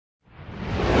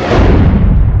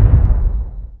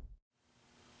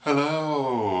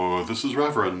this is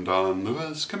Reverend Don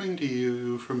Lewis coming to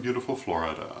you from beautiful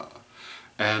Florida.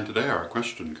 And today our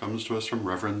question comes to us from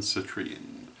Reverend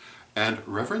Citrine. And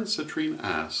Reverend Citrine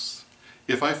asks,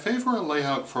 if I favor a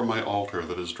layout for my altar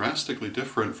that is drastically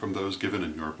different from those given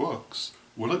in your books,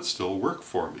 will it still work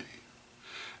for me?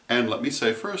 And let me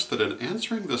say first that in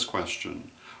answering this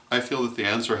question, I feel that the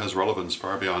answer has relevance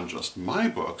far beyond just my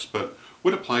books, but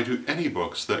would apply to any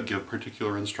books that give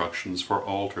particular instructions for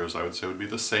altars. I would say it would be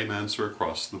the same answer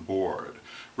across the board.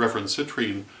 Reverend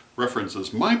Citrine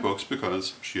references my books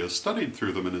because she has studied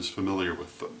through them and is familiar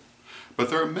with them. But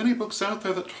there are many books out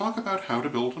there that talk about how to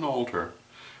build an altar,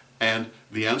 and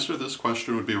the answer to this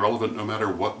question would be relevant no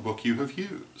matter what book you have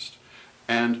used.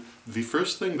 And the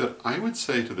first thing that I would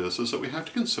say to this is that we have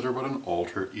to consider what an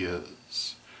altar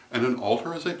is. And an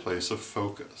altar is a place of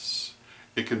focus.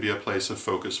 It can be a place of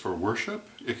focus for worship,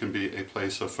 it can be a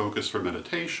place of focus for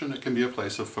meditation, it can be a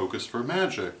place of focus for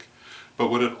magic. But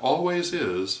what it always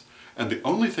is, and the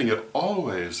only thing it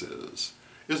always is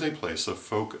a place of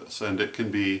focus. And it can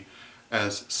be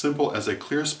as simple as a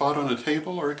clear spot on a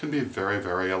table, or it can be very,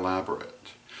 very elaborate.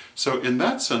 So in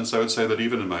that sense, I would say that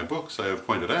even in my books I have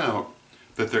pointed out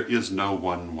that there is no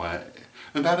one way.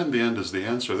 And that in the end is the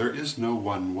answer. There is no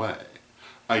one way.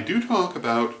 I do talk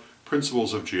about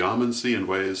principles of geomancy in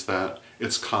ways that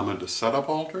it's common to set up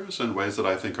altars, and ways that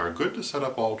I think are good to set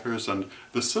up altars, and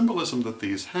the symbolism that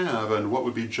these have, and what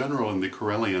would be general in the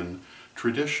Correllian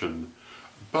tradition.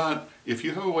 But if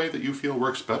you have a way that you feel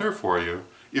works better for you,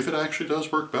 if it actually does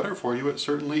work better for you, it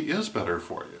certainly is better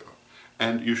for you.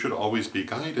 And you should always be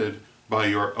guided by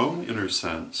your own inner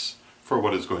sense for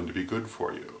what is going to be good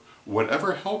for you.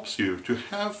 Whatever helps you to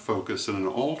have focus in an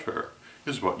altar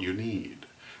is what you need.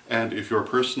 And if your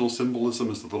personal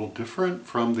symbolism is a little different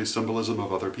from the symbolism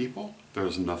of other people,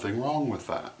 there's nothing wrong with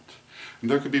that. And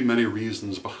there could be many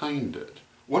reasons behind it.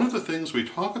 One of the things we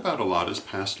talk about a lot is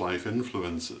past life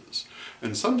influences.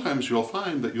 And sometimes you'll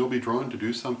find that you'll be drawn to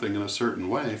do something in a certain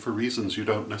way for reasons you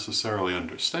don't necessarily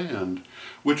understand,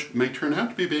 which may turn out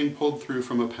to be being pulled through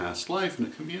from a past life, and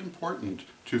it can be important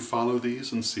to follow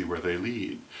these and see where they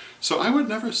lead. So I would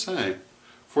never say,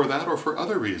 for that or for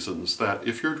other reasons, that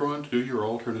if you're drawn to do your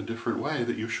altar in a different way,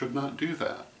 that you should not do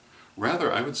that. Rather,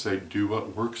 I would say do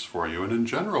what works for you, and in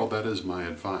general, that is my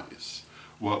advice.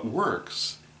 What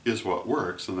works is what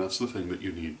works, and that's the thing that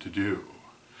you need to do.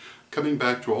 Coming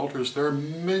back to altars, there are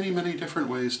many, many different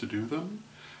ways to do them,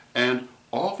 and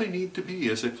all they need to be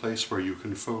is a place where you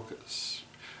can focus.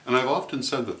 And I've often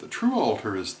said that the true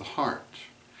altar is the heart,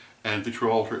 and the true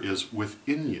altar is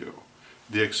within you.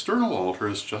 The external altar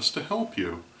is just to help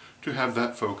you to have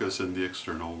that focus in the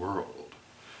external world.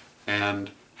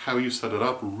 And how you set it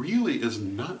up really is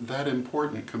not that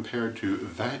important compared to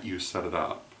that you set it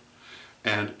up.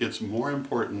 And it's more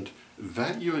important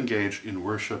that you engage in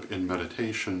worship, in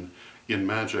meditation, in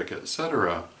magic,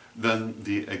 etc., than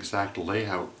the exact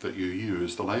layout that you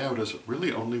use. The layout is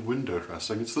really only window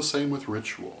dressing. It's the same with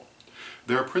ritual.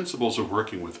 There are principles of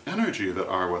working with energy that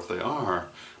are what they are,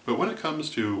 but when it comes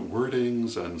to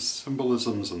wordings and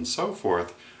symbolisms and so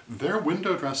forth, they're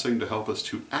window dressing to help us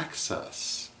to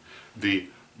access the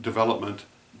development,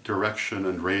 direction,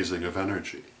 and raising of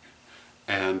energy.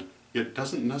 And it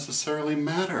doesn't necessarily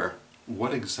matter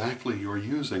what exactly you're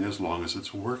using as long as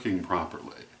it's working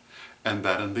properly. And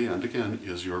that, in the end, again,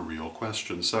 is your real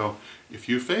question. So if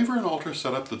you favor an altar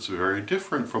setup that's very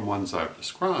different from ones I've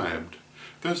described,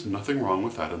 there's nothing wrong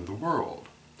with that in the world.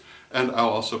 And I'll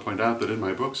also point out that in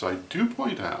my books I do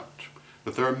point out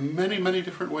that there are many, many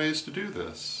different ways to do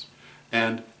this.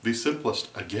 And the simplest,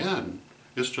 again,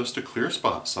 is just a clear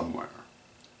spot somewhere.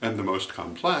 And the most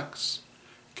complex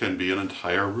can be an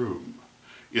entire room.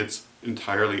 It's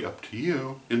entirely up to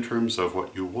you in terms of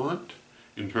what you want,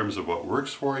 in terms of what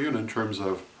works for you, and in terms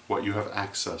of what you have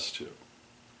access to.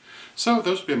 So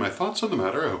those would be my thoughts on the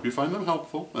matter. I hope you find them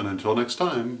helpful, and until next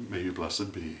time, may you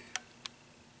blessed be.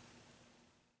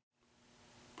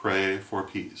 Pray for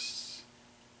peace.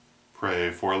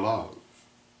 Pray for love.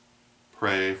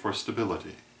 Pray for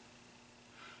stability.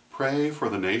 Pray for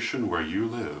the nation where you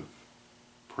live.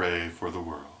 Pray for the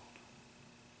world.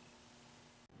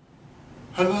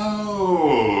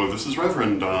 Hello, this is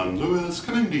Reverend Don Lewis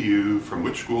coming to you from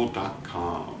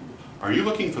witchschool.com. Are you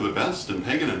looking for the best in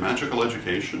pagan and magical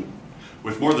education?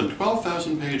 With more than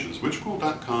 12,000 pages,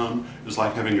 witchschool.com is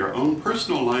like having your own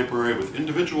personal library with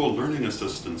individual learning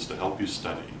assistants to help you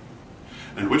study.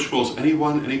 And Witchschool's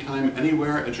Anyone, Anytime,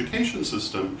 Anywhere education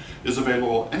system is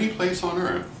available any place on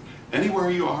Earth, anywhere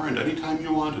you are and anytime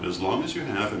you want it, as long as you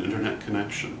have an internet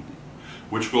connection.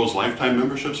 Witchschool's lifetime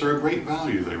memberships are a great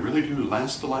value. They really do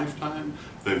last a lifetime.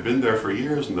 They've been there for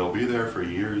years and they'll be there for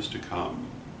years to come.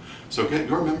 So get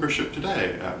your membership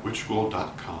today at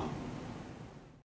witchschool.com.